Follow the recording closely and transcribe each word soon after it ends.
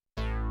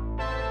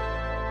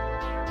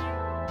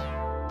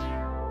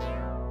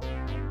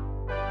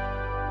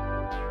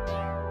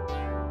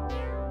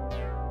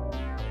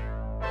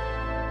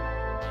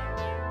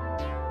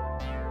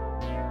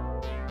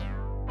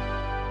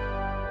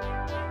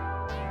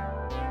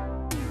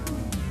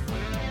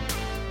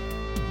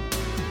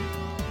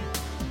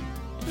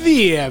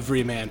The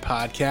Everyman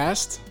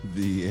Podcast.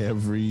 The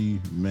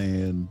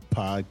Everyman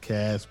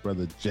Podcast.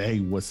 Brother Jay,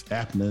 what's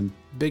happening?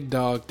 Big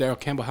dog, Daryl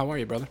Campbell, how are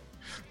you, brother?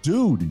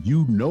 Dude,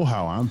 you know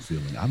how I'm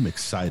feeling. I'm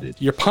excited.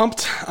 You're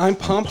pumped. I'm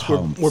pumped.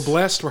 pumped. We're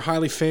blessed. We're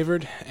highly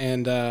favored.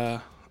 And,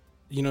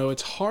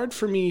 it's hard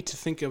for me to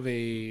think of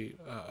a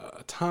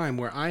time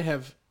where I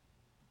have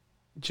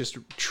just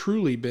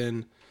truly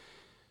been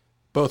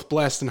both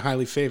blessed and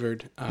highly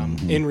favored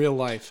in real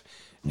life.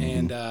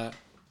 And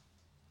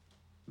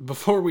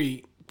before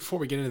we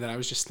get into that, I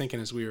was just thinking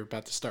as we were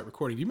about to start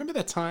recording, do you remember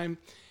that time,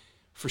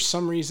 for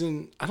some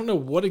reason, I don't know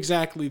what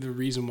exactly the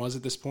reason was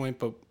at this point,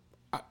 but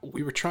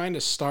we were trying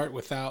to start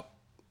without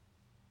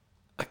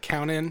a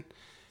count in,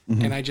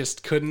 and I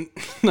just couldn't.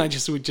 We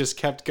just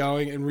kept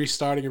going and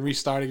restarting.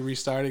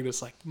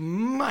 It's like,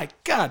 my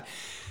God.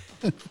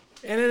 And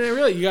then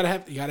really, you gotta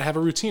have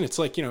a routine. It's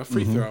like, a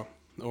free throw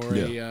or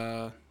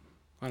a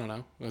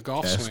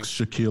golf Ask swing.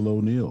 Shaquille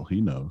O'Neal.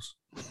 He knows.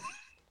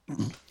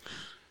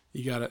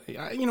 You gotta,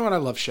 you know what? I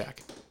love Shaq.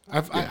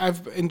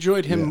 I've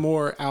enjoyed him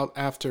more out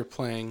after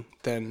playing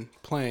than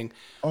playing.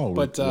 Oh,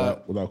 but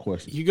without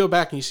question. you go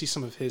back and you see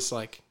some of his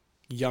like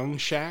young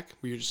Shaq,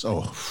 where you're just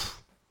like,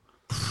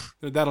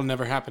 that'll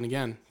never happen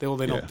again.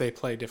 They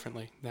play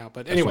differently now.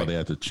 But anyway, That's why they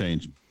had to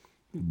change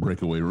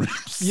breakaway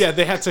rims. yeah,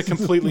 they had to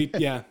completely.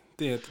 It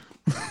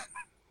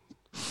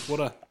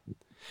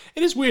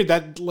is weird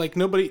that like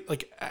nobody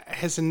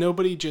has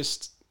nobody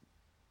just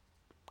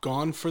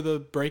gone for the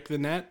break the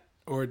net.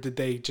 Or did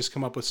they just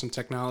come up with some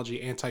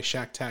technology,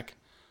 anti-Shaq tech?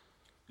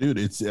 Dude,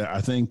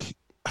 I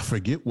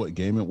forget what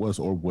game it was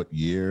or what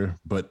year,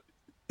 but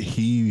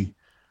he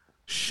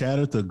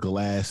shattered the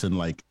glass and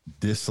like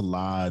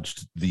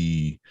dislodged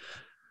the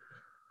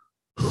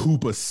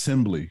hoop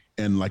assembly,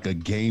 and like a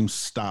game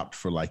stopped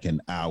for like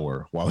an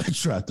hour while they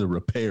tried to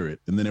repair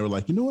it. And then they were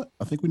like, you know what?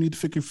 I think we need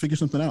to figure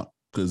something out,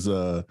 because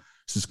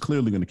this is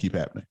clearly going to keep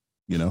happening,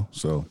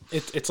 So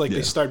it's like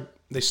they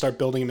start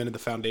building them into the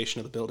foundation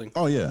of the building.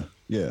 Oh yeah.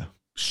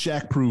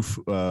 Shaq-proof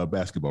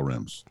basketball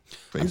rims,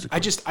 basically.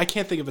 I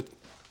can't think of it.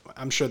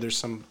 I'm sure there's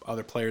some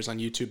other players on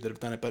YouTube that have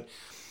done it, but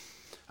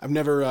I've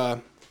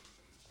never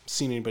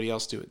seen anybody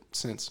else do it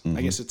since.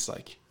 I guess it's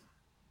like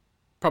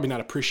probably not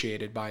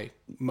appreciated by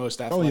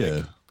most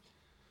athletic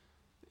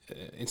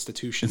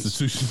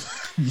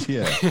institutions.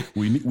 Yeah,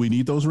 we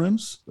need those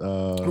rims.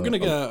 We're gonna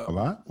go a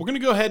lot. We're gonna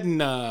go ahead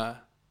and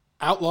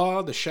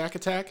outlaw the Shaq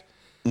attack.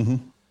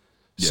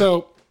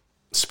 So,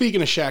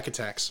 speaking of Shaq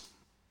attacks,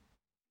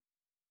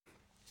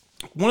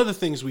 one of the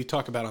things we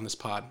talk about on this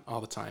pod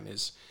all the time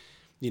is,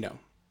 the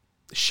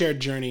shared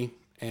journey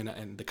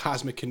and the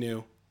cosmic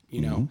canoe,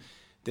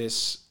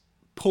 this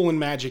pulling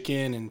magic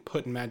in and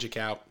putting magic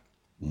out,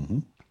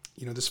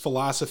 this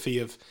philosophy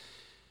of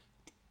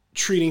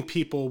treating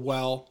people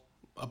well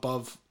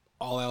above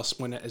all else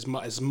when as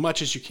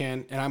much as you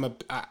can. And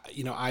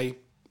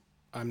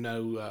I'm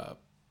no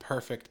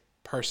perfect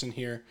person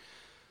here.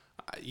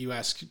 You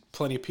ask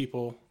plenty of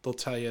people, they'll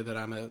tell you that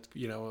I'm an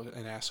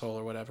asshole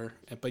or whatever.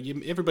 But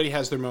everybody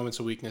has their moments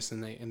of weakness,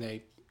 and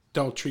they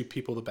don't treat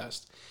people the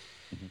best.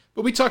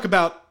 But we talk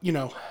about,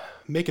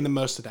 making the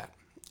most of that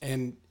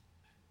and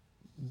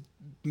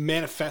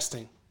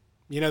manifesting.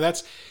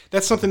 That's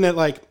something that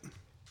like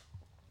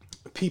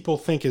people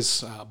think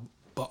is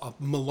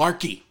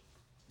malarkey,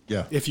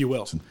 if you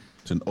will.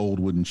 It's an old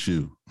wooden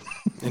shoe.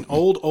 An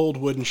old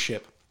wooden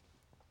ship.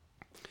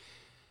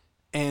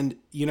 And,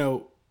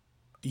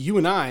 you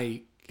and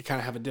I kind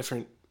of have a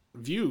different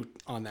view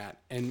on that.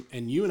 And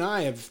you and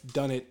I have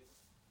done it,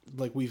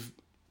 like we've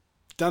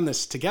done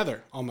this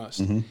together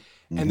almost. And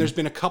there's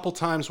been a couple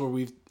times where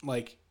we've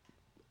I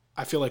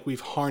feel like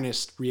we've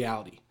harnessed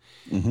reality.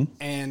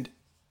 And,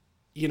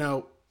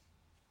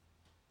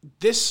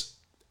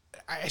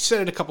 I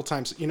said it a couple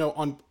times,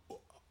 when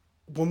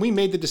we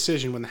made the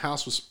decision, when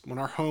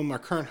our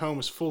current home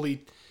was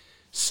fully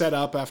set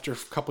up after a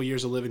couple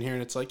years of living here,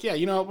 and it's like, yeah,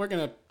 we're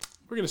going to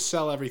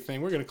sell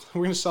everything. We're going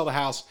to sell the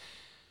house.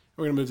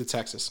 We're going to move to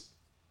Texas.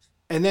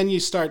 And then you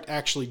start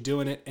actually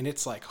doing it, and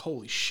it's like,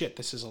 holy shit,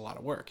 this is a lot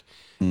of work.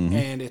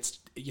 And it's,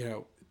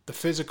 the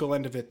physical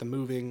end of it, the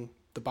moving,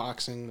 the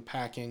boxing, the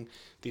packing,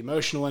 the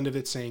emotional end of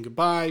it, saying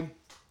goodbye.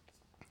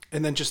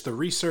 And then just the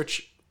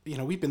research.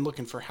 We've been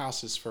looking for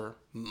houses for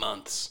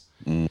months.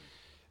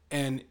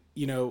 And,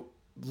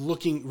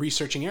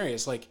 researching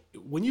areas. Like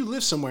when you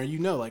live somewhere,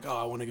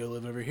 I want to go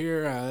live over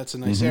here. That's a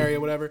nice area,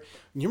 whatever.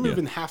 When you're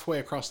moving halfway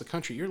across the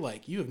country, you're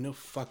like, you have no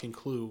fucking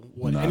clue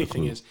what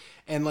anything is.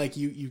 And like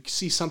you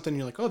see something,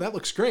 you're like, oh, that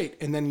looks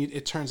great. And then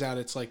it turns out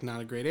it's like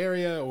not a great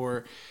area,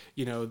 or,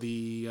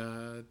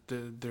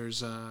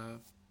 there's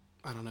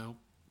I don't know,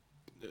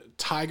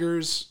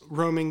 tigers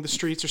roaming the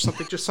streets or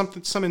something, just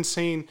some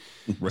insane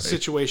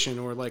situation,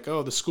 or like,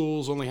 oh, the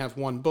schools only have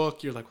one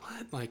book. You're like,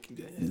 what? Like,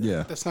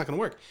 that's not going to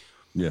work.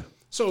 Yeah.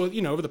 So,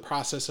 over the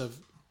process of,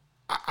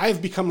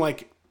 I've become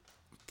like,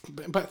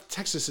 but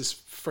Texas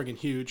is friggin'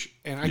 huge,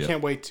 and I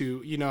can't wait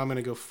to, I'm going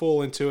to go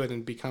full into it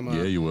and become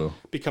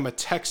a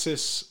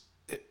Texas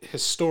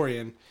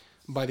historian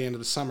by the end of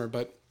the summer.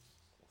 But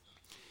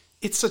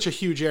it's such a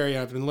huge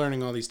area. I've been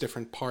learning all these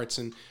different parts,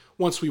 and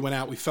once we went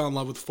out, we fell in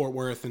love with Fort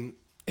Worth, and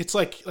it's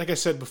like I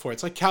said before,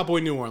 it's like Cowboy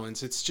New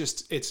Orleans. It's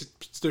just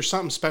there's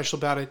something special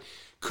about it.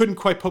 Couldn't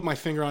quite put my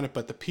finger on it,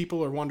 but the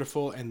people are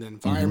wonderful, and the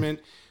environment,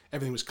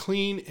 everything was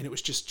clean, and it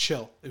was just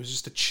chill. It was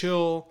just a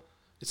chill.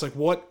 It's like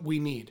what we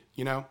need,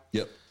 you know?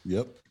 Yep.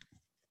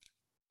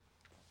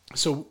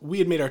 So we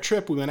had made our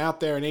trip. We went out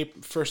there in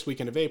first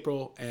weekend of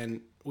April,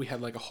 and we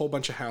had like a whole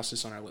bunch of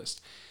houses on our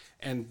list.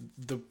 And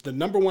the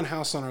number one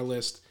house on our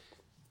list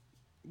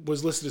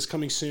was listed as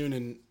coming soon,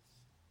 and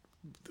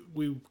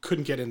we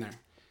couldn't get in there.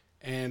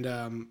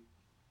 And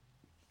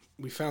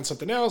we found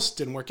something else,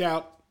 didn't work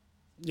out.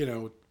 You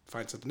know,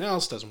 find something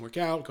else, doesn't work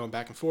out, going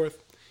back and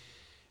forth.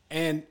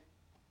 And,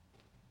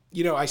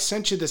 you know, I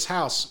sent you this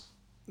house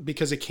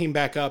because it came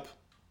back up,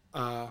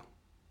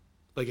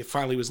 like it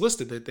finally was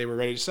listed that they were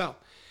ready to sell.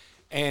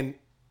 And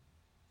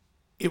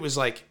it was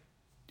like,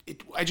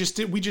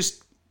 we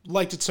just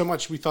liked it so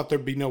much, we thought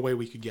there'd be no way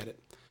we could get it.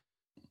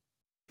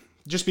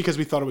 Just because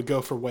we thought it would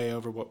go for way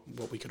over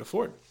what we could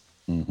afford.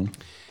 Mm-hmm.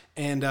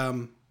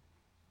 And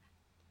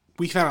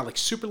we found out like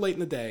super late in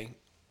the day,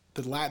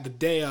 the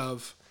day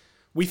of,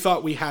 we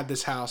thought we had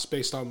this house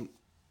based on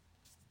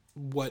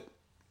what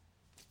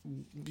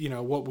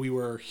we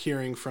were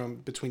hearing from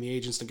between the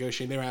agents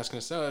negotiating. They were asking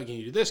us, oh, can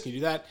you do this? Can you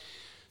do that?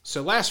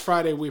 So last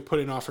Friday we put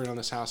an offer in on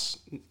this house,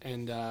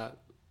 and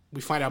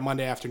we find out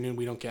Monday afternoon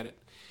we don't get it.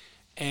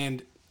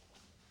 And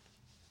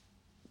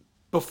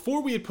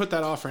before we had put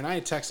that offer in, I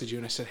had texted you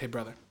and I said, hey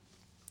brother,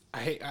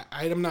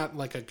 I'm not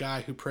like a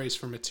guy who prays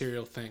for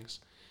material things,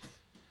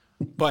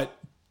 but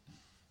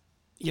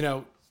you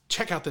know,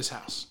 check out this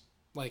house.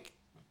 Like,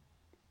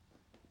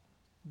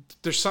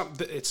 there's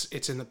something.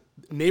 It's in the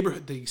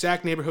neighborhood, the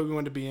exact neighborhood we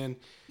wanted to be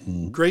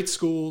in. Great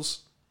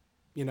schools,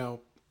 you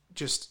know,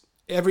 just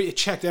it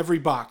checked every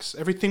box,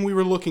 everything we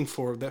were looking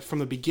for, that from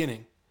the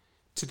beginning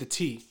to the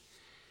T.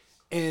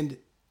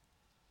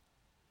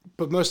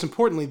 But most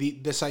importantly,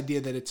 this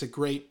idea that it's a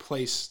great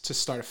place to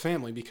start a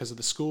family because of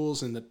the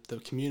schools and the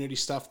community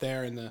stuff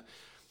there, and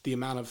the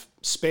amount of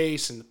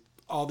space and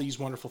all these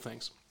wonderful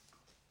things.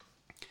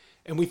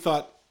 And we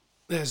thought,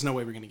 there's no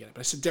way we're going to get it. But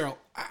I said, Daryl,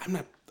 I'm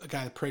not a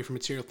guy that pray for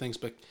material things,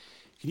 but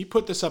can you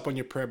put this up on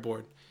your prayer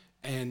board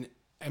and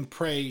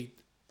pray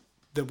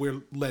that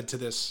we're led to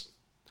this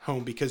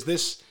home? Because I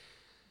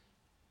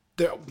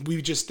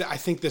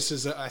think this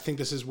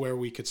is where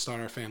we could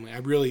start our family.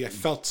 I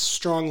felt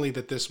strongly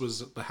that this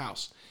was the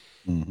house.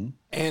 Mm-hmm.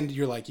 And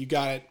you're like, you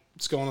got it.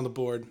 It's going on the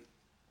board.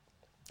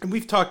 And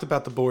we've talked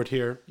about the board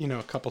here, you know,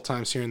 a couple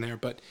times here and there,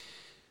 but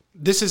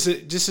this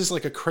is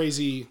like a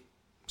crazy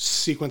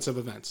sequence of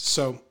events.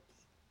 So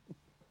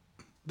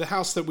the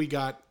house that we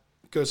got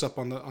goes up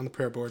on the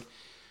prayer board.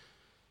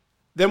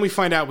 Then we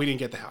find out we didn't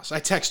get the house. I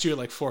text you at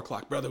like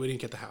 4:00, brother, we didn't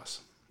get the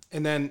house.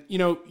 And then, you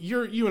know,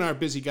 you and I are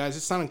busy guys.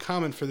 It's not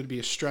uncommon for there to be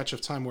a stretch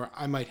of time where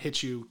I might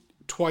hit you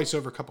twice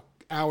over a couple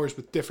hours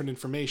with different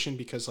information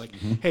because like,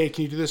 hey,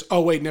 can you do this?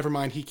 Oh, wait, never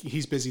mind.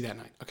 He's busy that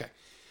night. Okay.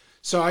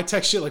 So I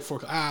text you at like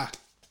 4:00.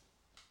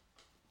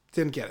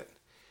 Didn't get it.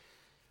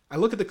 I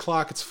look at the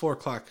clock. It's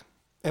 4:00.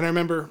 And I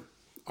remember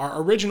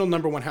our original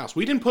number one house.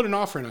 We didn't put an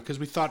offer in it because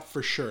we thought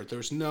for sure there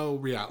was no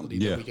reality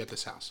that we get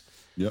this house.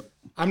 Yep.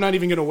 I'm not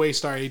even going to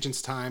waste our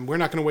agent's time. We're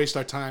not going to waste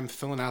our time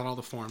filling out all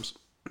the forms.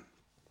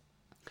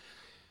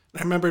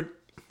 I remember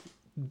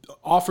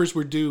offers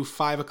were due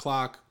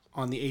 5:00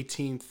 on the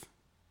 18th,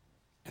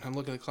 and I'm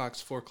looking at the clock,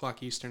 it's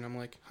 4:00 Eastern. I'm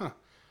like, huh.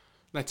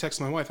 And I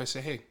text my wife. I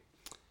say, hey,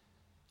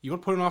 you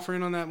want to put an offer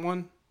in on that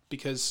one?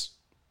 Because,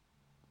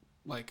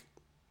 like,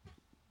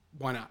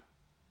 why not?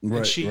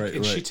 Right,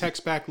 and she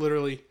texts back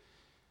literally,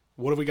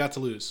 what have we got to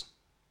lose?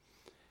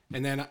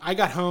 And then I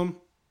got home,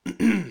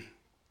 and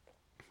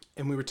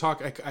we were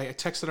talking. I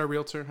texted our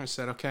realtor. I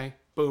said, okay,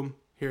 boom,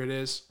 here it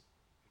is.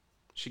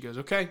 She goes,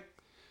 okay.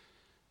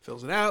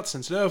 Fills it out,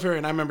 sends it over,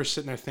 and I remember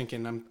sitting there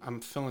thinking,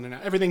 I'm filling it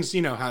out. Everything's,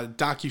 you know, how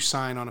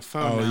DocuSign on a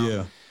phone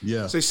now. Oh,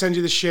 yeah. So they send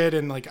you the shit,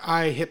 and, like,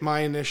 I hit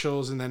my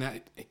initials, and then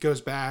it goes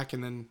back,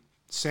 and then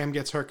Sam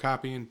gets her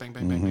copy, and bang,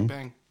 bang, bang, bang,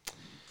 bang.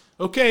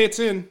 Okay, it's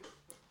in.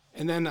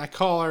 And then I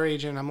call our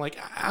agent. I'm like,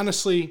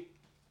 honestly,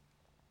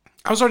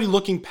 I was already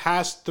looking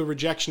past the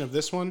rejection of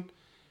this one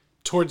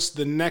towards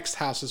the next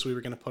houses we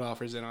were going to put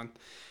offers in on.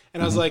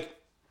 And I was like,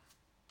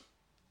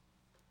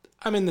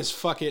 I'm in this,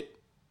 fuck it.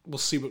 We'll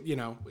see what, you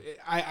know,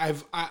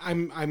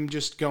 I'm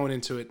just going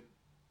into it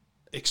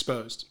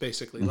exposed,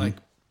 basically. Like,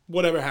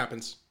 whatever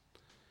happens.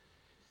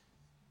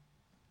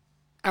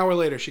 Hour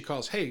later, she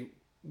calls, hey,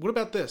 what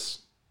about this?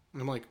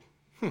 And I'm like,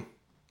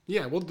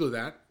 yeah, we'll do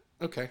that.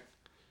 Okay.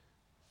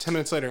 10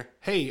 minutes later,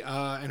 hey,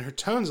 and her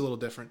tone's a little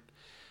different.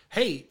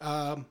 Hey,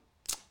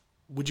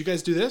 would you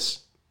guys do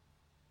this?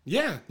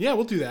 Yeah,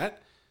 we'll do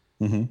that.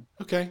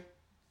 Okay.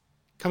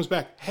 Comes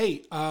back,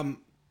 hey, I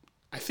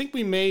think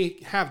we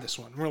may have this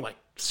one. We're like,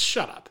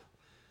 shut up.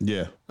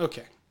 Yeah.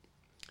 Okay.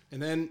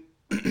 And then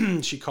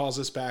she calls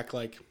us back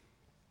like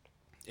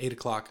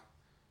 8:00.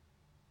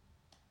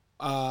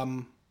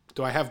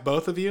 do I have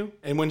both of you?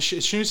 And as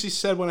soon as she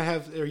said, when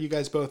are you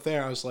guys both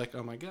there? I was like,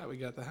 oh my God, we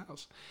got the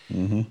house.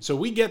 Mm-hmm. So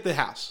we get the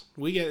house.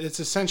 It's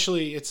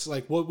essentially, it's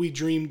like what we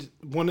dreamed.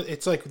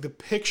 It's like the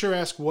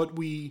picturesque,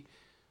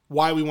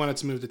 why we wanted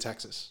to move to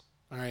Texas.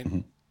 All right. Mm-hmm.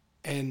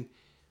 And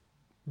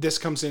this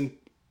comes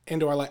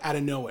into our life out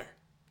of nowhere.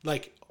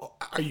 Like,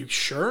 are you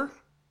sure?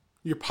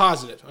 You're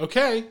positive.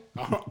 Okay.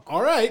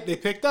 All right. They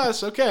picked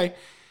us. Okay.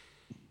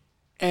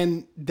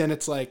 And then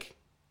it's like,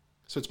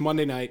 so it's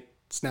Monday night.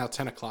 It's now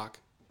 10 o'clock.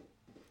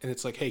 And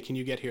it's like, hey, can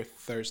you get here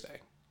Thursday?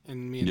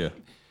 And me and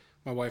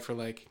my wife are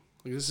like,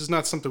 this is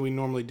not something we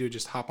normally do.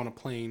 Just hop on a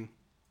plane.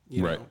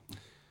 You know,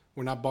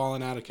 we're not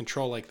balling out of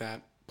control like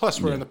that. Plus,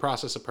 we're in the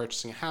process of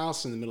purchasing a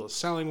house, in the middle of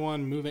selling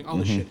one, moving, all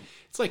this shit.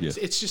 It's like,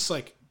 it's just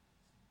like,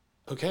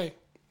 okay.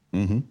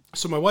 Mm-hmm.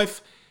 So my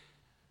wife,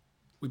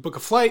 we book a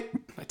flight.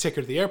 I take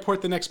her to the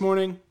airport the next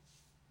morning.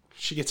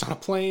 She gets on a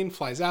plane,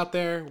 flies out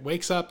there,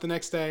 wakes up the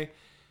next day,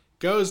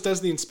 goes,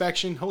 does the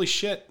inspection. Holy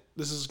shit,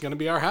 this is going to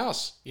be our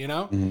house, you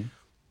know? Mm-hmm.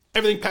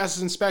 Everything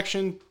passes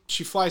inspection.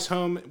 She flies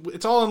home.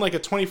 It's all in like a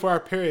 24-hour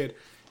period.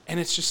 And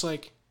it's just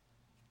like,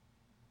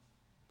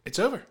 it's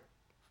over.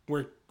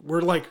 We're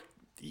like,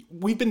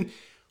 we've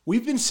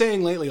been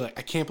saying lately, like,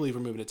 I can't believe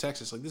we're moving to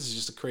Texas. Like, this is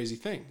just a crazy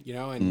thing, you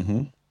know?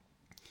 And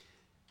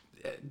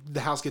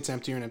the house gets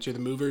emptier and emptier. The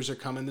movers are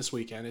coming this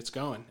weekend. It's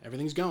going.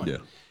 Everything's going. Yeah.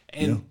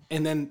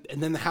 And then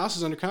the house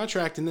is under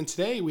contract. And then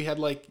today we had,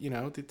 like, you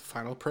know, the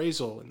final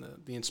appraisal and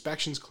the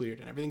inspection's cleared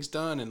and everything's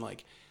done. And,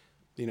 like,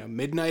 you know,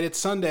 midnight at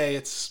Sunday,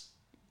 it's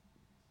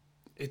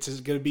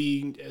going to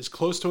be as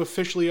close to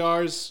officially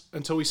ours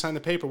until we sign the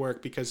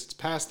paperwork, because it's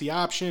past the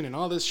option and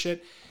all this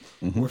shit.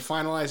 Mm-hmm. We're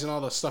finalizing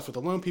all the stuff with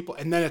the loan people.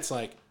 And then it's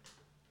like,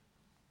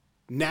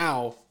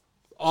 now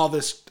all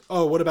this,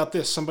 oh, what about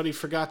this? Somebody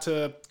forgot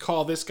to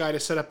call this guy to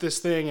set up this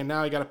thing, and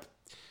now I got to,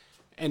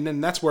 and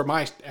then that's where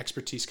my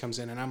expertise comes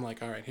in. And I'm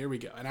like, all right, here we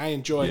go. And I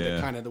enjoy the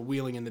kind of the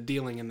wheeling and the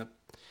dealing and the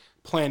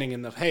planning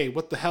and the, hey,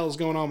 what the hell is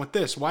going on with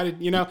this? Why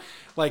did, you know,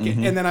 like,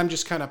 and then I'm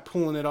just kind of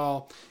pulling it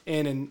all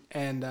in,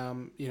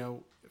 and you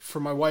know, for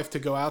my wife to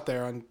go out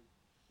there on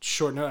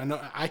short notice, I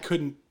know I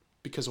couldn't,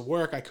 because of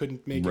work, I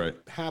couldn't make it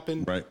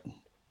happen. Right.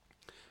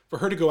 For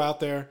her to go out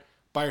there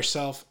by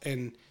herself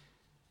and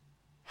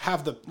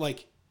have the,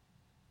 like,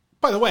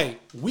 by the way,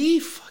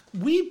 we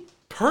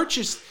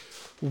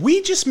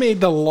just made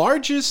the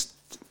largest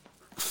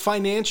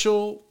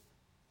financial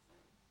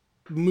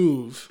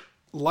move,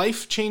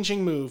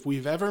 life-changing move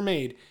we've ever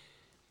made,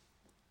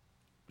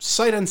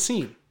 sight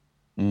unseen.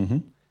 Mm-hmm.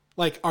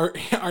 Like, our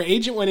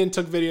agent went in,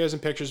 took videos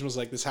and pictures, and was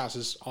like, this house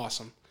is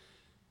awesome.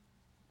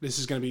 This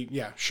is going to be,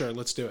 yeah, sure,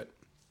 let's do it.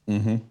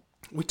 Mm-hmm.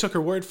 We took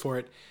her word for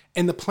it.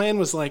 And the plan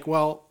was like,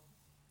 well,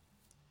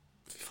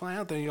 if you fly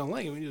out there and you don't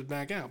like it, we just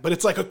back out. But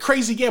it's like a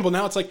crazy gamble.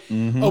 Now it's like,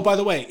 oh, by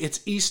the way, it's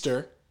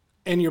Easter,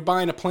 and you're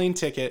buying a plane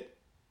ticket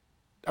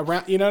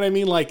around, you know what I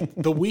mean? Like,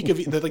 the week of,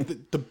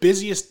 the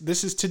busiest,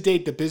 this is to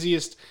date the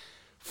busiest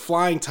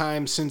flying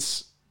time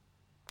since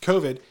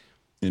COVID.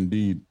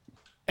 Indeed.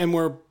 And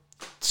we're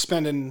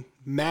spending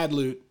mad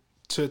loot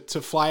to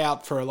fly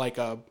out for like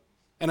and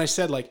I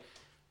said, like,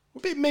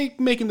 we're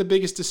making the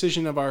biggest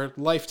decision of our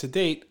life to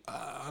date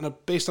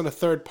based on a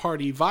third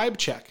party vibe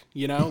check,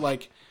 you know,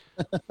 like,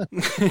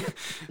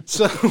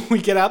 so we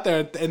get out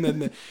there, and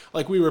then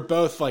like we were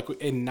both like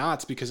in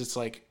knots, because it's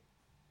like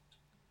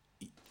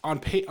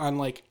on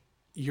like,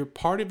 you're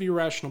part of your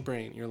rational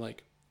brain. You're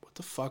like, what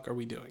the fuck are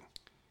we doing?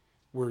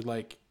 We're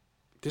like,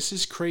 this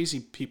is crazy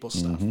people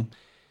stuff.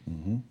 Mm-hmm.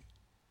 Mm-hmm.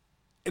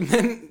 And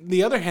then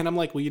the other hand, I'm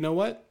like, well, you know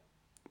what?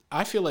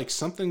 I feel like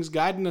something's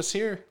guiding us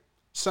here.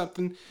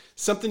 Something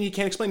you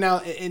can't explain now.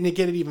 And to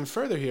get it even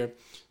further here,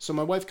 so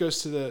my wife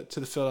goes to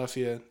the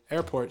Philadelphia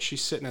airport.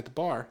 She's sitting at the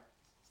bar.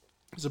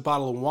 There's a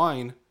bottle of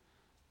wine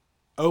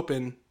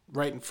open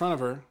right in front of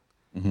her.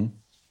 Mm-hmm.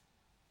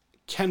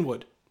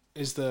 Kenwood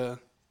is the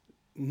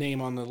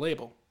name on the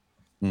label.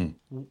 Mm.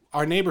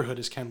 Our neighborhood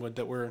is Kenwood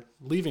that we're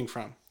leaving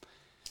from.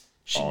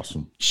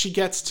 Awesome. She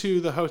gets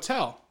to the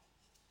hotel,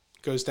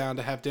 goes down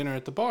to have dinner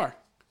at the bar.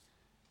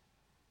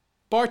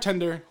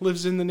 Bartender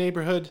lives in the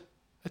neighborhood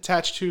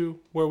attached to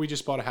where we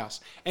just bought a house.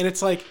 And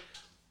it's like,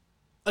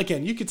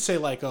 again, you could say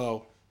like,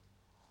 oh,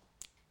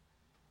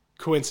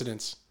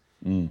 coincidence.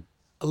 Mm.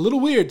 A little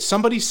weird.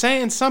 Somebody's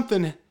saying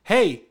something.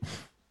 Hey,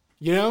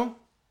 you know,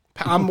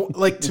 I'm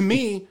like, to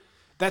me,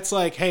 that's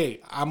like, hey,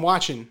 I'm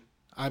watching.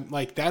 I'm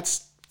like,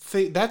 that's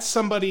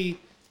somebody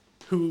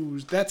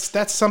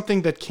that's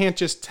something that can't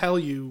just tell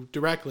you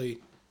directly.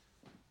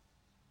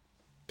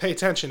 Pay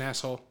attention,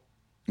 asshole.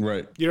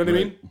 Right. You know what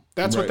I mean?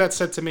 That's what that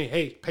said to me.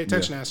 Hey, pay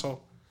attention,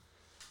 asshole.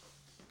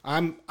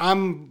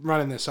 I'm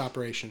running this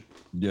operation.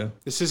 Yeah.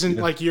 This isn't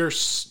like your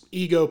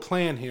ego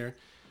plan here.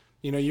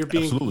 You know,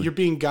 you're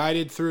being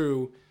guided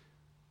through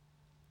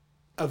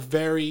a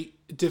very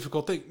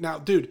difficult thing. Now,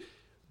 dude,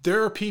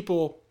 there are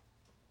people.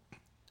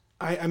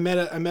 I met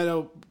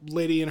a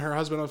lady and her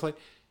husband on the flight.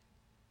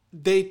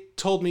 They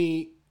told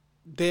me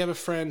they have a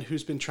friend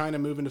who's been trying to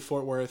move into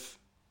Fort Worth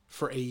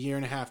for a year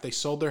and a half. They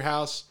sold their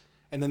house,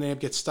 and then they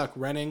get stuck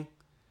renting.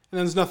 And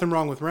there's nothing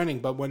wrong with renting,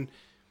 but when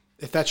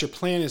if that's your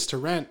plan is to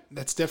rent,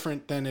 that's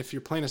different than if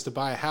your plan is to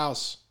buy a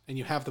house and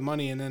you have the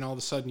money and then all of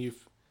a sudden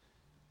you've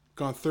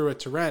gone through it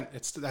to rent.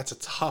 That's a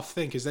tough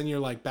thing because then you're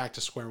like back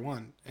to square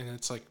one and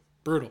it's like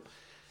brutal.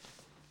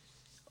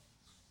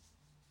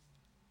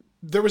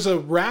 There was a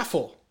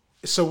raffle.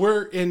 So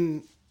we're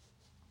in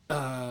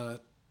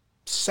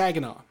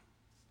Saginaw,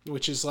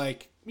 which is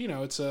like,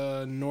 it's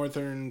a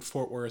northern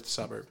Fort Worth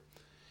suburb.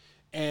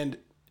 And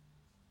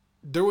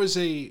there was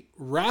a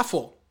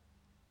raffle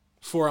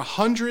for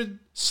 100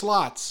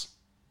 slots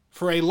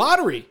for a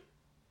lottery.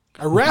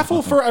 A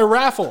raffle for a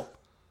raffle.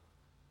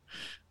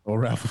 A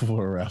raffle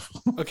for a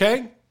raffle.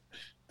 Okay?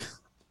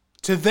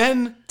 To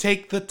then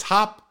take the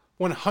top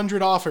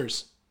 100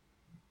 offers.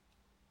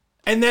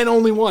 And then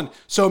only one.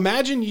 So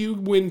imagine you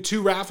win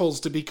 2 raffles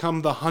to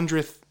become the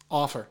 100th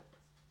offer.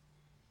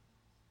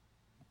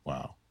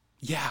 Wow.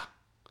 Yeah.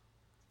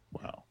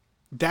 Wow.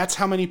 That's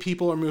how many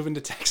people are moving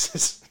to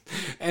Texas.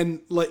 And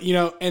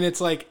and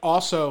it's like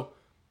also,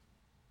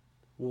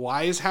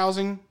 why is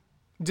housing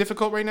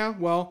difficult right now?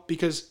 Well,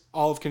 because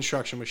all of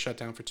construction was shut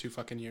down for 2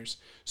 fucking years.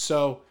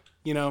 So,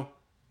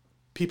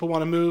 people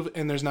want to move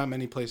and there's not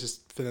many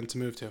places for them to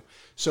move to.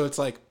 So it's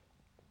like,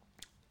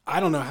 I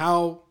don't know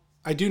how.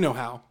 I do know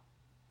how.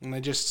 And I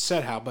just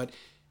said how, but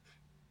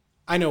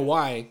I know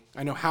why.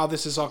 I know how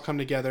this has all come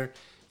together.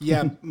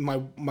 Yeah, my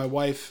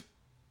wife,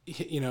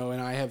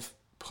 and I have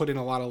put in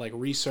a lot of like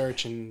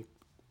research and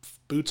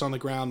boots on the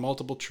ground,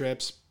 multiple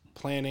trips,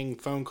 planning,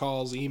 phone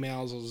calls,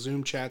 emails,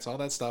 Zoom chats, all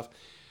that stuff.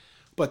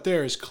 But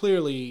there is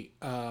clearly,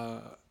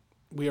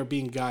 we are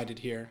being guided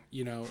here,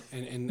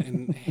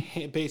 and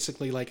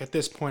basically like at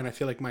this point, I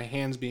feel like my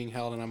hand's being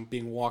held and I'm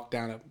being walked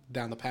down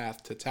the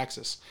path to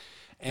Texas.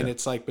 And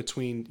it's like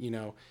between,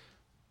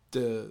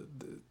 the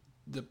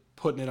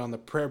putting it on the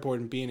prayer board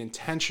and being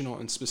intentional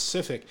and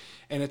specific.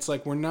 And it's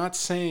like, we're not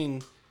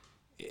saying,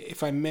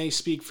 if I may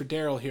speak for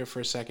Daryl here for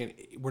a second,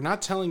 we're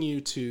not telling you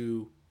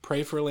to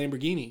pray for a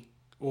Lamborghini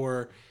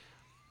or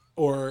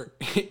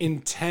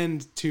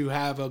intend to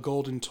have a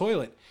golden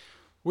toilet.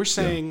 We're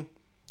saying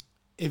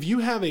if you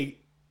have a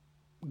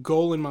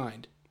goal in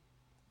mind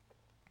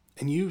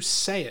and you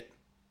say it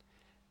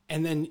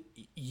and then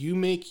you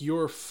make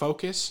your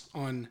focus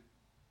on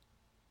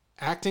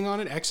acting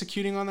on it,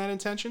 executing on that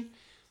intention,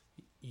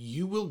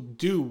 you will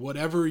do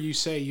whatever you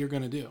say you're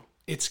going to do.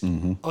 It's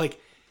like,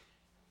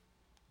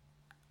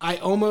 I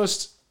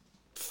almost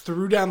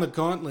threw down the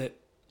gauntlet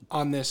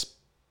on this.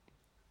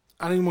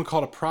 I don't even want to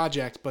call it a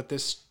project, but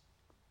this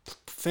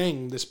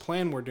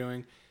plan we're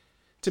doing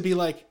to be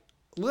like,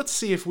 let's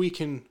see if we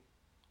can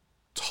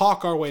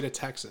talk our way to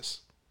Texas.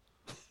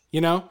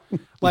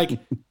 Like this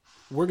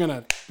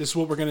is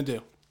what we're going to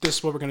do. This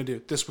is what we're going to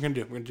do. This we're going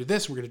to do. We're going to do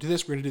this. We're going to do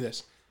this. We're going to do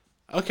this.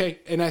 Okay.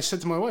 And I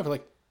said to my wife,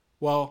 like,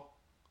 well,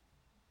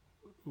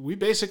 we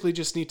basically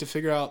just need to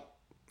figure out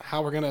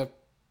how we're going to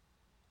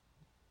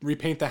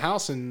repaint the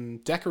house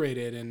and decorate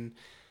it. And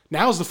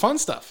now's the fun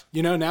stuff,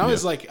 now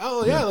is like,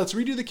 oh yeah, let's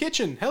redo the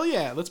kitchen. Hell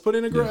yeah. Let's put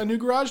in a new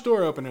garage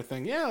door opener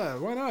thing. Yeah.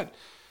 Why not?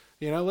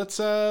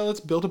 Let's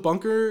build a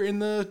bunker in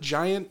the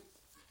giant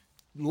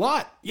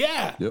lot.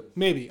 Yeah. Yep.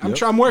 Maybe.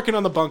 I'm working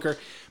on the bunker.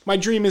 My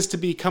dream is to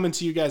be coming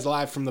to you guys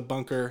live from the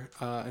bunker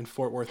in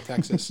Fort Worth,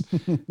 Texas.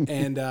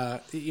 And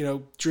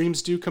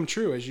dreams do come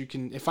true, as you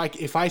can.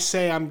 If I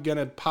say I'm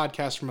gonna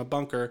podcast from a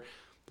bunker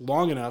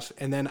long enough,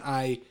 and then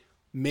I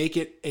make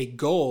it a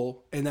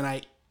goal, and then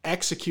I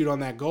execute on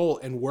that goal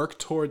and work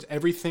towards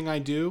everything I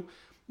do,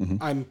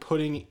 I'm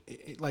putting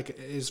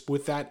is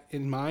with that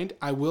in mind,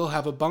 I will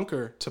have a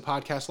bunker to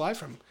podcast live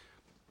from.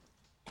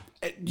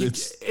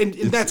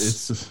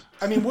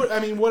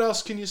 What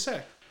else can you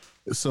say?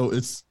 So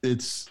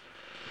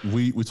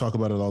we talk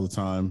about it all the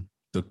time.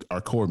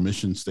 Our core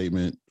mission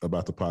statement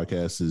about the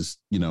podcast is,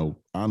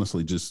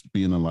 honestly, just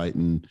being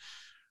enlightened,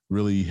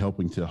 really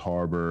helping to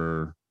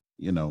harbor,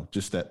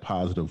 just that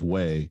positive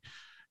way,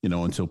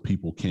 until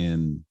people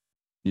can,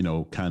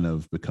 kind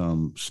of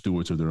become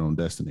stewards of their own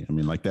destiny. I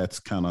mean, like that's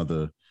kind of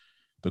the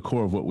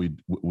core of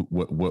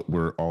what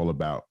we're all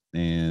about.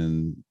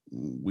 And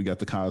we got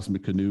the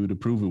Cosmic Canoe to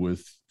prove it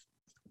with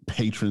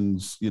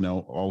patrons,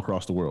 all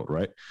across the world.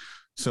 Right.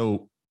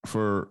 So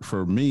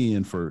for me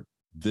and for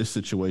this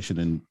situation,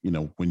 and,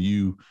 when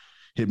you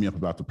hit me up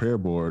about the prayer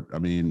board, I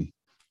mean,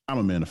 I'm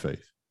a man of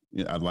faith.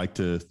 I'd like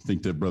to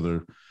think that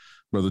brother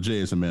Jay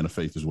is a man of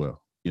faith as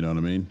well. You know what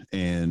I mean?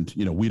 And,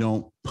 we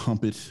don't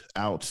pump it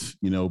out,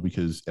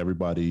 because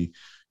everybody,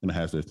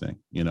 has their thing,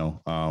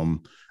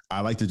 I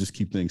like to just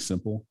keep things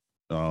simple.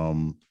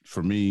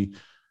 For me,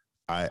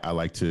 I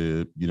like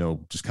to,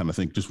 just kind of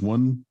think just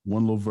one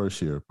little verse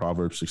here,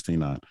 Proverbs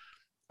 16:9.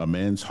 A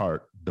man's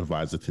heart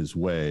deviseth his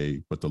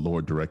way, but the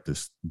Lord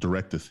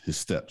directeth his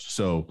steps.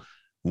 So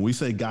when we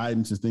say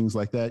guidance and things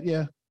like that,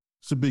 yeah,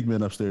 it's a big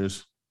man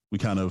upstairs. We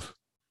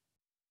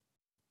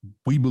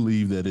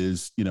believe that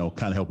is,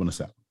 kind of helping us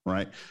out.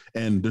 Right.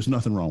 And there's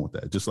nothing wrong with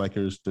that. Just like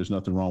there's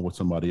nothing wrong with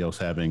somebody else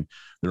having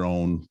their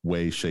own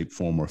way, shape,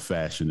 form, or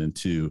fashion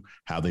into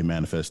how they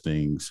manifest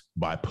things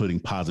by putting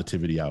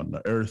positivity out in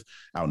the earth,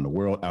 out in the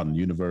world, out in the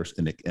universe.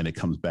 And it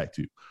comes back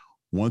to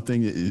one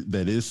thing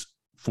that is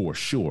for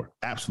sure,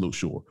 absolute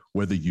sure,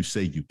 whether you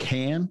say you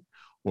can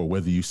or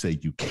whether you say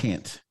you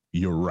can't,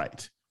 you're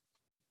right.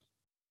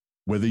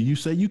 Whether you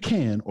say you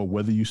can or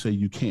whether you say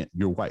you can't,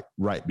 you're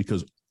right.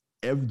 Because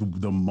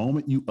the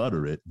moment you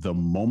utter it, the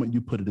moment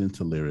you put it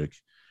into lyric,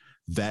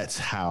 that's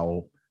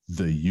how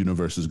the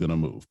universe is going to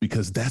move,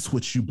 because that's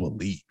what you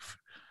believe.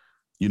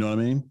 You know what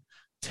I mean?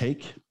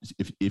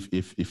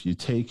 If you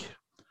take,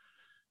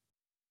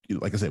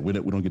 like I said, we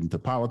don't get into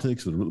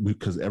politics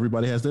because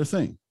everybody has their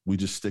thing. We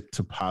just stick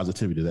to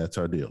positivity. That's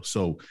our deal.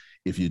 So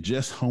if you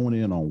just hone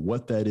in on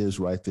what that is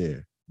right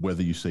there,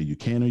 whether you say you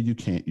can or you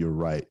can't, you're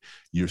right.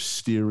 You're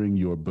steering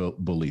your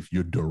belief.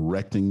 You're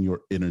directing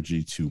your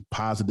energy to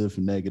positive,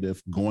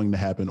 negative, going to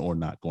happen or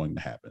not going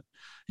to happen.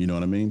 You know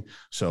what I mean?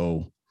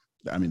 So,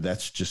 I mean,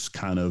 that's just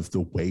kind of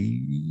the way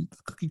the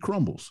cookie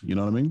crumbles. You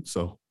know what I mean?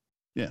 So,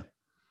 yeah.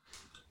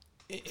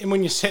 And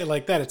when you say it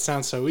like that, it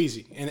sounds so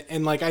easy.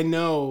 And like, I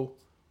know,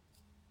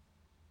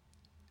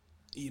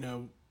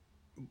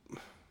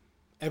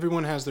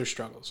 everyone has their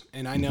struggles,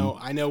 and I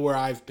know where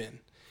I've been,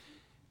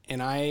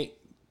 and I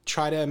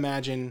try to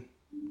imagine,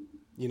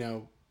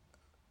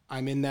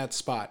 I'm in that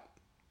spot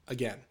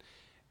again,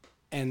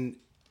 and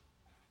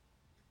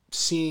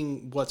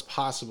seeing what's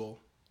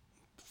possible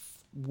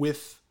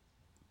with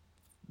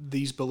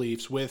these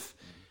beliefs, with,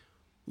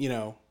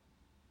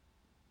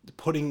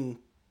 putting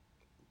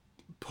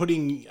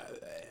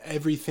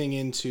everything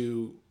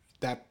into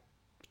that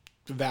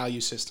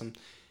value system.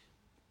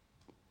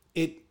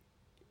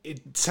 It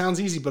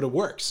sounds easy, but it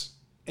works.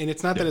 And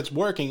it's not that it's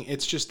working.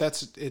 It's just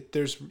that's it.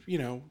 There's,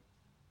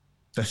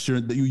 That's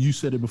you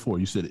said it before.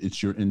 You said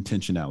it's your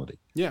intentionality.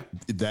 Yeah.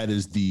 That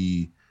is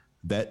the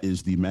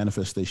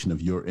manifestation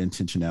of your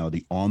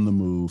intentionality on the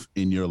move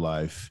in your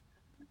life,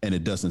 and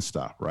it doesn't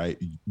stop, right?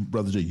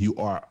 Brother Jay, you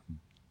are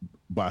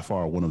by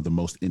far one of the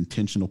most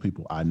intentional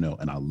people I know,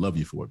 and I love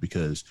you for it,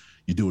 because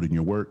you do it in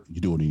your work, you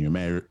do it in your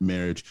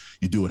marriage,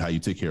 you do it how you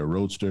take care of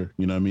Roadster,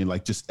 you know what I mean?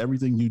 Like, just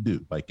everything you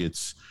do, like,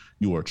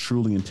 you are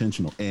truly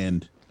intentional.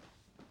 And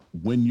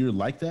when you're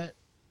like that,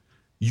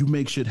 you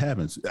make shit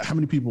happen. How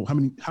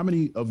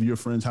many of your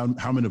friends,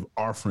 how many of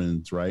our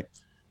friends, right,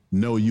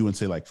 know you and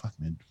say like, fuck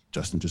man,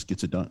 Justin just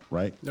gets it done,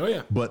 right? Oh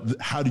yeah. But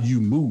how do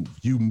you move?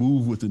 You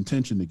move with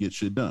intention to get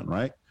shit done,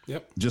 right?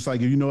 Yep. Just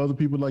like, if you know other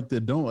people like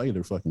that don't, like,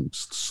 they're fucking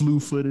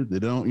slew-footed. They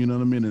don't, you know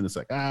what I mean? And it's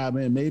like,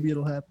 man, maybe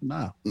it'll happen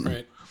now.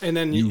 Right. And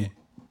then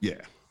yeah.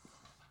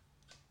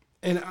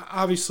 And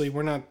obviously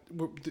we're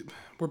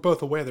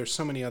both aware there's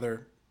so many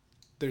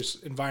there's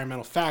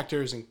environmental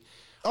factors and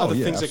other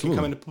things that can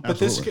come into, but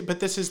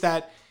this is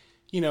that,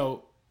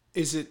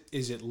 is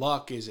it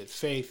luck? Is it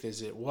faith?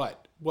 Is it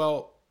what?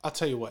 Well, I'll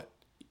tell you what,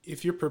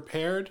 if you're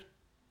prepared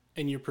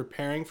and you're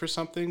preparing for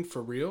something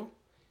for real,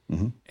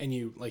 and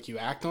you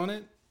act on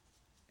it,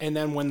 and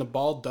then when the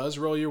ball does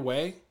roll your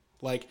way,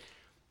 like,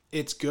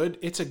 it's good.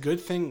 It's a good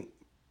thing.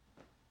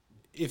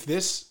 If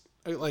this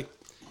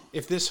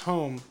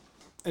home,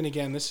 and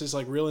again, this is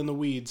like real in the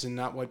weeds and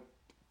not what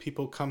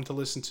people come to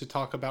listen to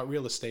talk about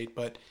real estate,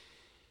 but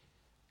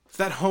if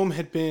that home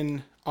had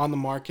been on the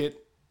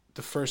market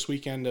the first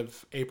weekend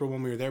of April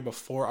when we were there,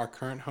 before our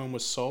current home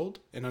was sold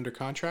and under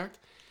contract,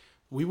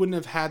 we wouldn't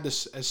have had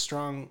this as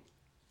strong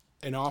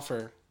an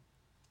offer,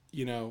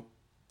 to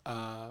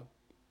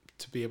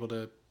be able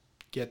to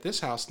get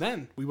this house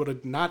then. We would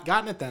have not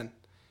gotten it then.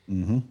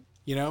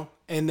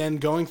 And then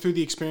going through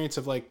the experience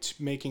of like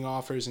making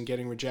offers and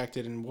getting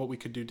rejected and what we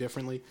could do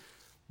differently,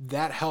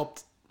 that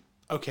helped.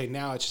 Okay,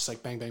 now it's just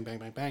like bang, bang, bang,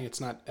 bang, bang.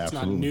 It's not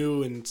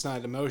new and it's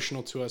not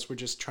emotional to us. We're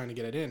just trying to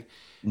get it in.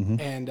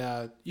 And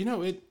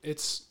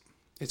it's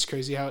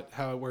crazy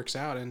how it works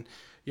out. And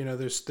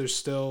there's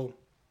still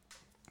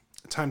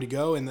time to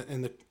go. And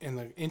the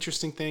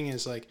interesting thing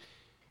is, like,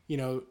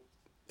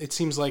 it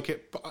seems like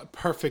a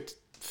perfect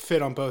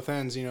fit on both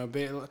ends.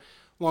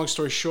 Long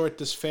story short,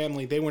 this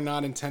family, they were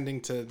not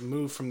intending to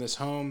move from this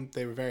home.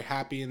 They were very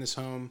happy in this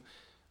home.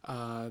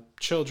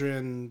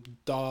 Children,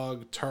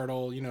 dog,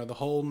 turtle, the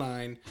whole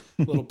nine,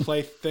 little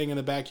play thing in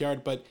the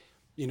backyard. But,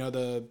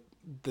 the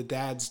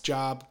dad's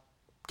job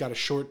got a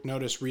short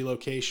notice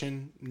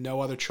relocation,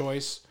 no other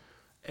choice.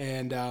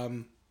 And,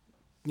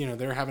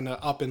 they're having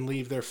to up and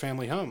leave their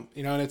family home,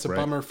 and it's a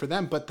bummer for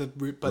them. But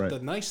the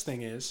nice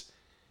thing is,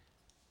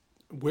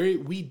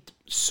 we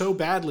so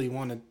badly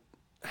want to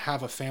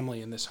have a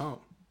family in this home,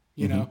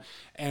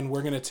 and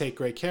we're going to take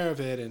great care of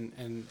it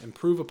and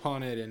improve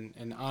upon it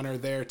and honor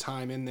their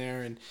time in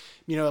there. And,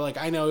 like,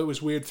 I know it was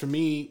weird for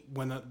me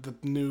when the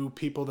new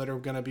people that are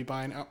going to be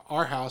buying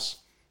our house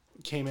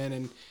came in,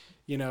 and,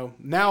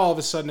 now all of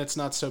a sudden it's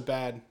not so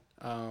bad.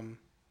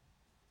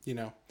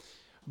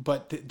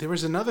 But there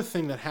was another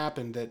thing that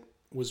happened that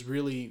was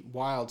really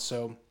wild.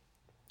 So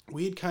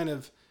we had kind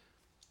of,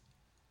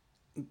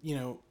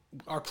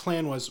 our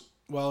plan was,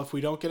 well, if we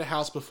don't get a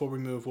house before we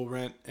move, we'll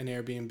rent an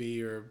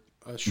Airbnb or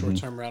a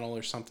short-term rental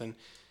or something,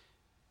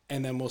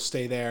 and then we'll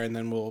stay there, and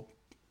then we'll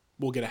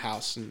get a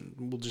house, and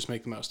we'll just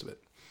make the most of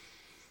it.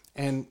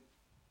 And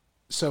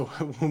so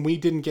when we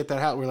didn't get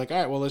that house, we're like, all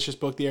right, well, let's just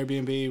book the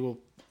Airbnb.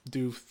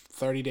 do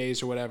 30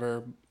 days or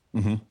whatever,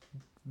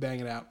 bang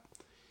it out.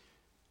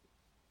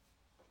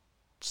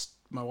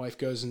 My wife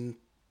goes and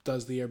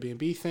does the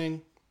Airbnb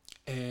thing,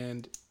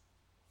 and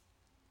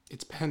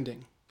it's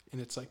pending. And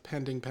it's like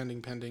pending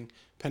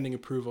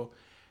approval.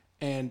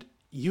 And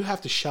you have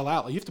to shell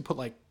out. You have to put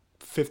like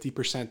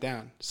 50%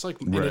 down. It's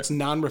like, and it's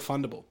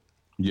non-refundable.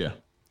 Yeah.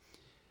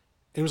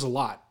 It was a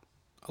lot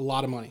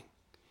of money.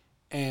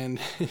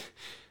 And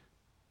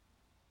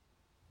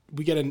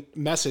we get a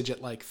message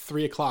at like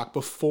 3:00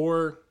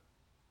 before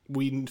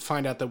we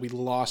find out that we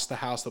lost the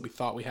house that we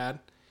thought we had.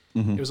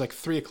 It was like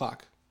 3:00.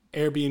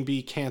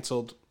 Airbnb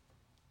canceled,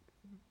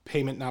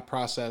 payment not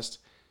processed.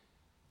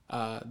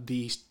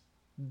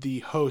 The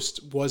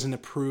host wasn't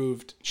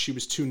approved. She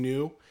was too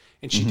new,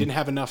 and she didn't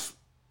have enough,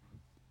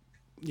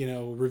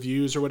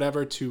 reviews or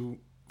whatever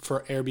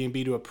for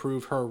Airbnb to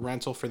approve her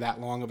rental for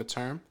that long of a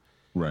term.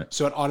 Right.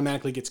 So it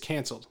automatically gets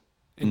canceled.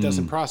 It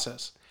doesn't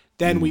process.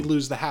 Then we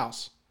lose the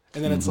house.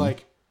 And then it's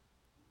like,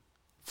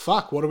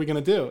 fuck, what are we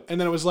going to do? And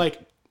then it was like,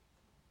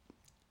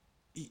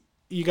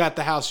 you got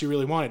the house you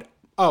really wanted.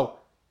 Oh,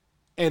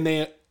 and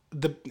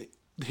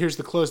here's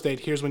the close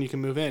date. Here's when you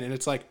can move in. And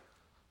it's like,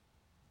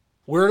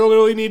 we're going to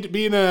literally need to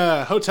be in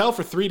a hotel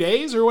for 3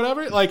 days or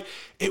whatever. Like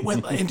it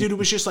went, and dude, it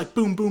was just like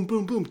boom, boom,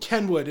 boom, boom,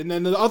 Kenwood. And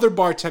then the other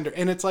bartender.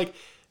 And it's like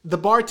the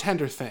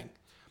bartender thing,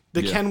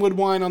 the Kenwood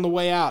wine on the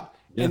way out.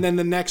 Yeah. And then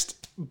the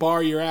next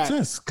bar you're at.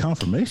 That's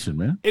confirmation,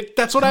 man.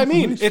 That's what I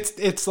mean.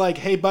 It's like,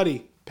 hey,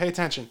 buddy, pay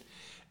attention.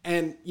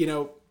 And,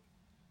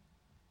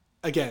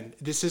 again,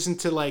 this is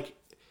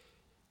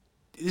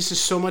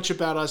so much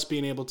about us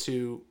being able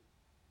to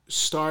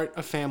start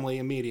a family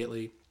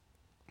immediately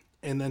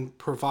and then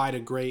provide a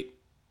great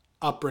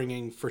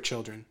upbringing for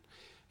children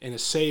in a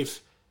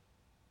safe,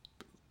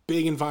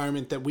 big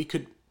environment that we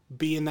could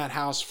be in that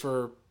house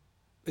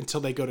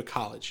until they go to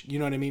college. You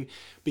know what I mean?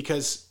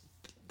 Because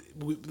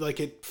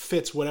it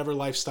fits whatever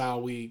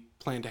lifestyle we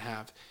plan to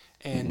have.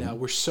 And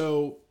we're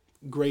so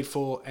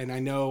grateful. And I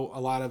know a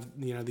lot of,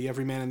 the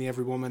every man and the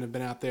every woman have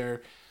been out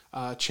there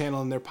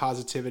channeling their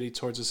positivity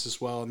towards us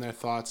as well and their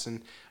thoughts.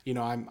 And,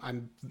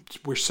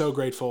 we're so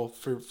grateful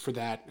for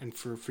that and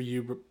for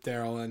you,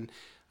 Daryl. And,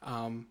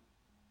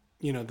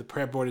 the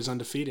prayer board is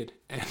undefeated.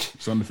 And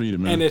it's undefeated,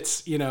 man. And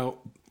it's,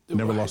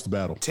 never lost a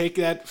battle. Take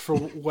that for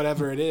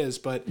whatever it is.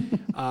 But,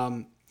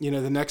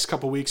 the next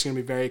couple of weeks are going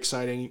to be very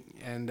exciting.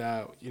 And,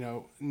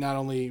 not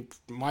only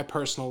my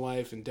personal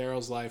life and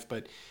Daryl's life,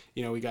 but,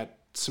 we got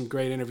some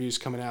great interviews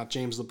coming out.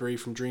 James Labrie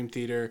from Dream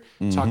Theater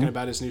talking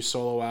about his new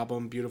solo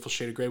album, Beautiful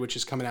Shade of Grey, which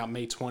is coming out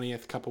May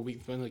 20th, a couple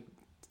weeks, like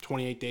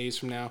 28 days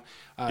from now.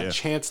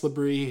 Chance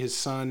Labrie, his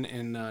son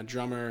and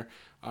drummer,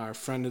 are a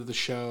friend of the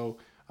show.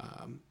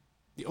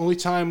 The only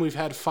time we've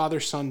had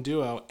father-son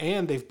duo,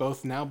 and they've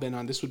both now been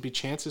on. This would be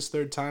Chance's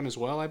third time as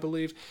well, I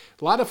believe.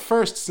 A lot of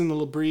firsts in the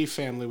Labrie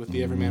family with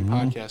the Everyman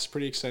podcast.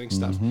 Pretty exciting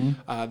stuff.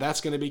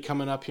 That's going to be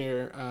coming up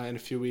here in a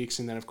few weeks,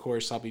 and then of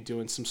course I'll be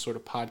doing some sort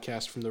of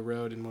podcast from the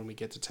road, and when we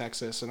get to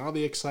Texas, and all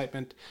the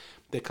excitement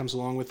that comes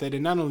along with it.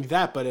 And not only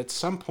that, but at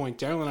some point,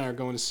 Daryl and I are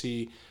going to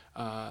see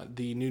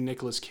the new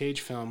Nicolas Cage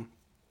film,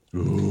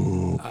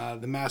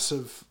 The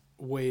Massive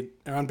Weight,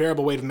 or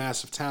Unbearable Weight of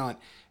Massive Talent.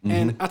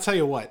 And I'll tell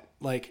you what,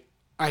 like,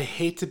 I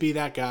hate to be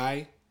that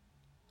guy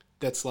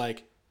that's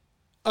like,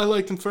 I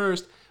liked him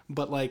first,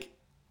 but like,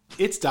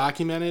 it's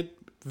documented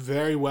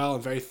very well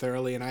and very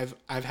thoroughly, and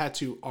I've had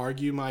to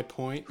argue my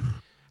point.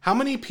 How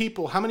many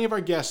of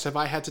our guests have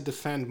I had to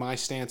defend my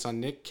stance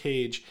on Nick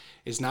Cage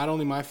is not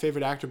only my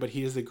favorite actor, but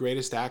he is the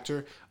greatest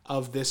actor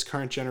of this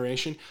current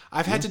generation?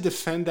 I've had to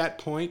defend that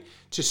point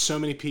to so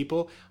many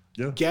people.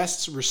 Yeah.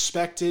 Guests,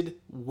 respected,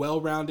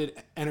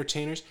 well-rounded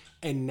entertainers,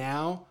 and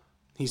now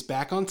he's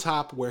back on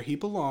top where he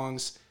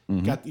belongs.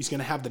 He's going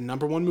to have the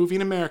 #1 movie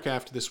in America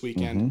after this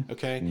weekend,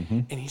 okay?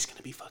 And he's going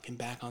to be fucking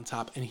back on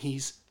top, and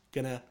he's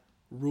going to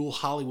rule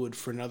Hollywood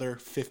for another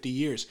 50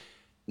 years.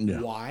 Yeah.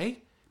 Why?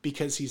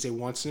 Because he's a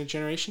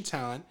once-in-a-generation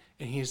talent,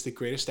 and he is the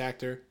greatest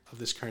actor of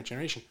this current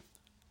generation.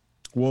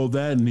 Well,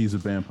 that and he's a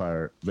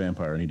vampire,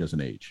 and he doesn't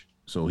age.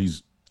 So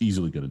he's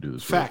easily going to do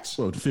this. Facts.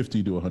 For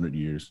 50 to 100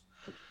 years.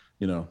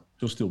 He'll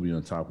still be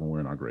on top when we're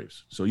in our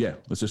graves. So, yeah,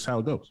 that's just how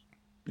it goes.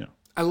 Yeah.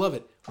 I love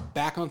it.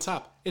 Back on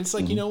top. And it's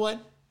like, you know what?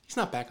 He's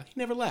not back. He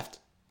never left.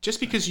 Just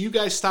because you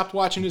guys stopped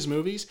watching his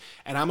movies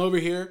and I'm over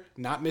here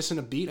not missing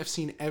a beat, I've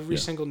seen every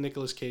single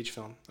Nicolas Cage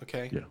film,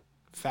 okay? Yeah.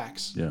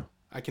 Facts. Yeah.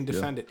 I can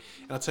defend it.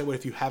 And I'll tell you what,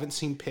 if you haven't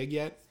seen Pig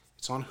yet,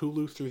 it's on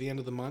Hulu through the end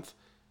of the month.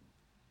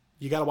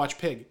 You got to watch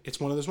Pig. It's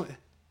one of those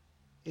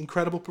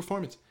incredible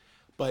performance.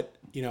 But,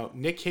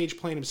 Nick Cage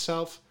playing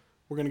himself,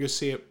 we're going to go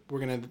see it. We're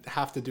going to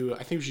have to do it.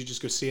 I think we should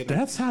just go see it.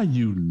 That's how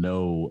you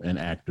know an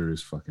actor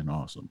is fucking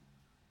awesome.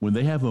 When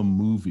they have a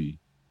movie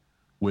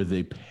where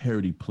they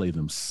parody play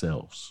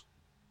themselves,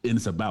 and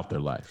it's about their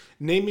life.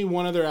 Name me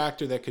one other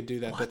actor that could do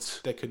that.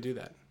 That could do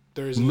that.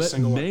 There isn't a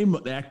single one.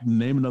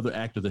 Name another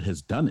actor that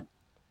has done it.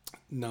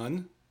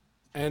 None,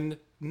 and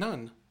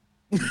none.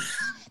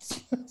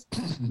 It's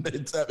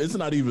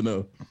not even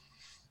a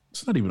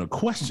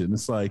question.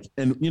 It's like,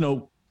 and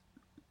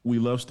we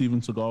love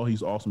Steven Seagal.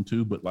 He's awesome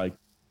too. But like,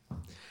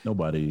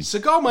 Nobody.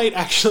 Seagal might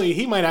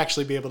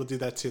actually be able to do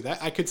that too.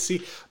 That I could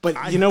see,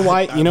 but you know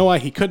why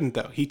he couldn't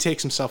though. He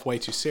takes himself way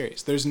too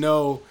serious. There's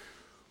no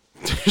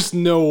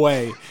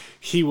way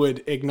he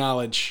would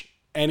acknowledge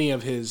any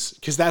of his,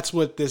 because that's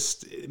what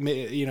this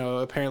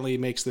apparently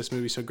makes this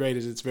movie so great.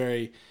 Is it's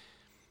very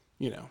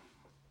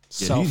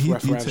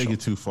self-referential. He'd take it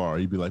too far.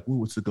 He'd be like, "Well,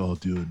 what's Seagal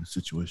do in a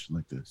situation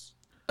like this?"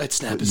 I'd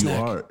snap his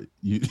neck.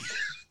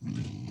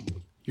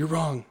 You're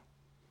wrong.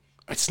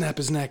 I'd snap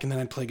his neck and then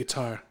I'd play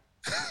guitar.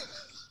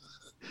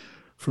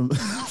 From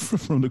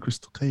the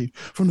Crystal Cave.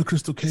 From the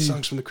Crystal Cave.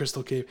 Songs from the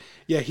Crystal Cave.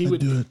 Yeah, he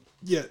would do it.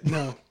 Yeah,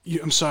 no.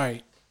 I'm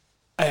sorry.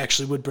 I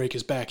actually would break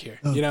his back here.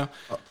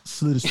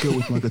 Slit his throat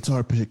with my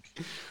guitar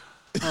pick.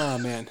 Oh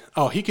man.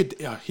 Oh, he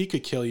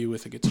could kill you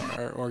with a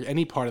guitar or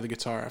any part of the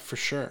guitar for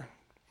sure.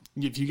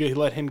 If you could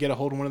let him get a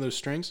hold of one of those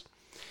strings.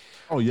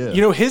 Oh yeah.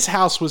 His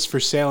house was for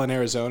sale in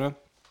Arizona.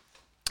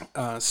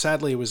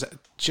 Sadly, it was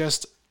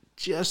just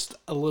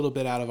a little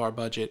bit out of our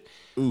budget.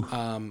 Ooh.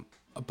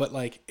 But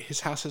like his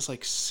house is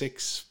like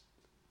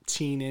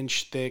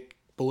 16-inch thick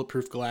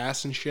bulletproof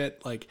glass and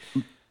shit. Like,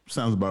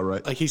 sounds about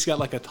right. Like he's got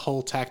like a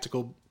whole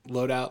tactical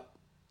loadout.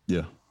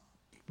 Yeah.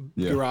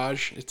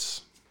 Garage.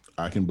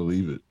 I can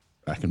believe it.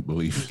 You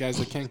guys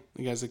are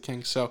the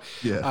king. So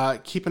yeah.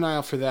 Keep an eye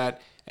out for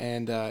that,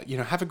 and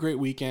have a great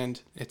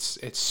weekend. It's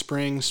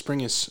spring. Spring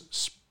is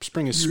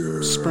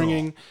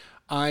springing.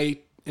 I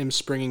am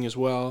springing as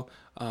well.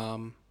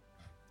 I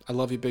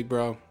love you, big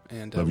bro,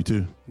 and love you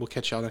too. We'll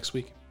catch y'all next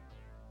week.